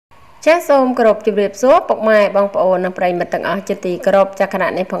ចាសសូមគោរពជម្រាបសួរពុកម៉ែបងប្អូននិងប្រិយមិត្តទាំងអស់ជាទីគោរពចាស់គណៈ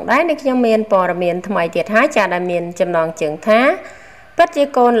នេះផងដែរនេះខ្ញុំមានព័ត៌មានថ្មីទៀតហើយចាដែលមានចំណងជើងថាពិតជា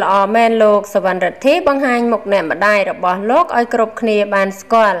កូនល្អមែនលោកសវណ្ណរិទ្ធិបង្ហាញមុខអ្នកម្ដាយរបស់លោកឲ្យគ្រប់គ្នាបានស្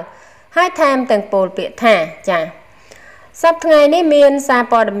គាល់ហើយថែមទាំងពោលពាក្យថាចាសប្តាហ៍ថ្ងៃនេះមានសារ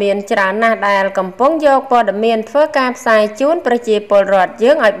ព័ត៌មានច្រើនណាស់ដែលកំពុងយកព័ត៌មានធ្វើការផ្សាយជូនប្រជាពលរដ្ឋ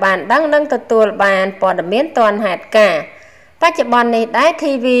យើងឲ្យបានដឹងនិងទទួលបានព័ត៌មានទាន់ហេតុការណ៍បច្ចុប្បន្ននេះដែរ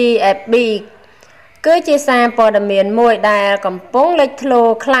TVFB គឺជាសារព័ត៌មានមួយដែលកំពុងលេចធ្លោ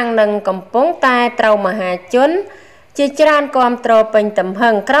ខ្លាំងនិងកំពុងតែត្រូវមហាជនជាច្រើនគាំទ្រពេញទំហឹ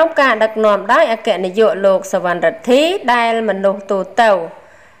ងក្រោមការដឹកនាំដោយអគ្គនាយកលោកសវណ្ណរិទ្ធិដែលមនុស្សទូទៅ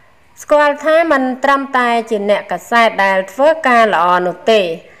ស្គាល់ថាមិនត្រឹមតែជាអ្នកកាសែតដែលធ្វើការល្អនោះទេ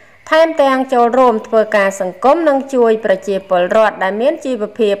ថែមទាំងចូលរួមធ្វើការសង្គមនិងជួយប្រជាពលរដ្ឋដែលមានជីវ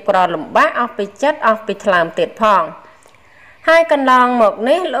ភាពក្រលំបាកអស់ពីចិត្តអស់ពីថ្លើមទៀតផងហើយកន្លងមក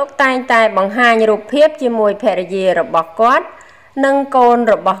នេះលោកតែងតែបង្ហាញរូបភាពជាមួយភរិយារបស់គាត់និងកូន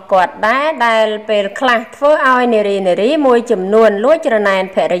របស់គាត់ដែរដែលពេលខ្លះធ្វើឲ្យនារីមួយចំនួនលួចច្រណែន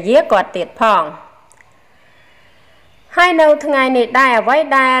ភរិយាគាត់ទៀតផងហើយនៅថ្ងៃនេះដែរអ្វី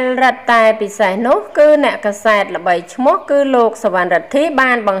ដែលរឹតតែពិសេសនោះគឺអ្នកកាសែតល្បីឈ្មោះគឺលោកសវណ្ណរិទ្ធិ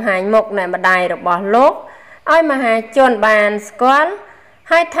បានបង្ហាញមុខអ្នកម្ដាយរបស់លោកឲ្យមហាជនបានស្គាល់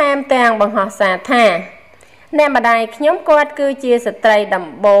ហើយថែមទាំងបង្ហោះសារថាអ្នកម្ដាយខ្ញុំគាត់គឺជាស្ត្រីដំ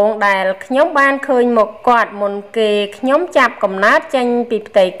បងដែលខ្ញុំបានឃើញមុខគាត់មុនគេខ្ញុំចាប់កំណើតចេញពី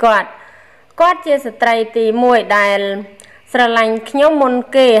ផ្ទៃគាត់ជាស្ត្រីទី1ដែលស្រឡាញ់ខ្ញុំមុន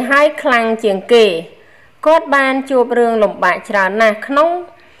គេហើយខ្លាំងជាងគេគាត់បានជួបរឿងលំបាកច្រើនណាស់ក្នុង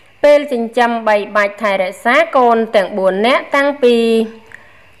ពេលចិញ្ចឹមបីបាច់ថែរក្សាកូនទាំង4នាក់តាំងពី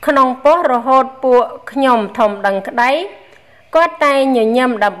ក្នុងពោះរហូតពួកខ្ញុំធំដឹងក្តីគាត់តែងញញឹ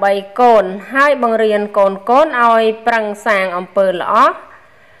មដើម្បីកូនហើយបង្រៀនកូនឲ្យប្រឹងសាងអំពើល្អ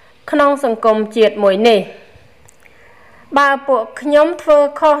ក្នុងសង្គមជាតិមួយនេះបើពួកខ្ញុំធ្វើ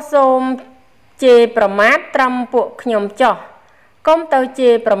ខុសសូមជេរប្រមាថត្រឹមពួកខ្ញុំចោះកុំទៅជេ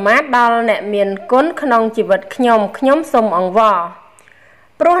រប្រមាថដល់អ្នកមានគុណក្នុងជីវិតខ្ញុំសូមអង្វរ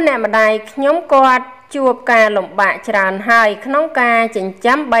ព្រោះអ្នកម្ដាយខ្ញុំគាត់ជួបការលំបាកច្រើនហើយក្នុងការចិញ្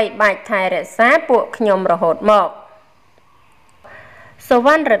ចឹមបីបាច់ថែរក្សាពួកខ្ញុំរហូតមកសវ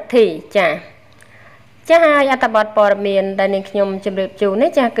ណ្ណរិទ្ធិចាហើយអត្ថបទព័ត៌មានដែលនាងខ្ញុំជម្រាបជូននេះ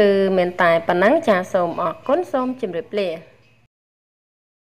ចាគឺមានតែប៉ុណ្ណឹងចាសូមអរគុណសូមជម្រាបលា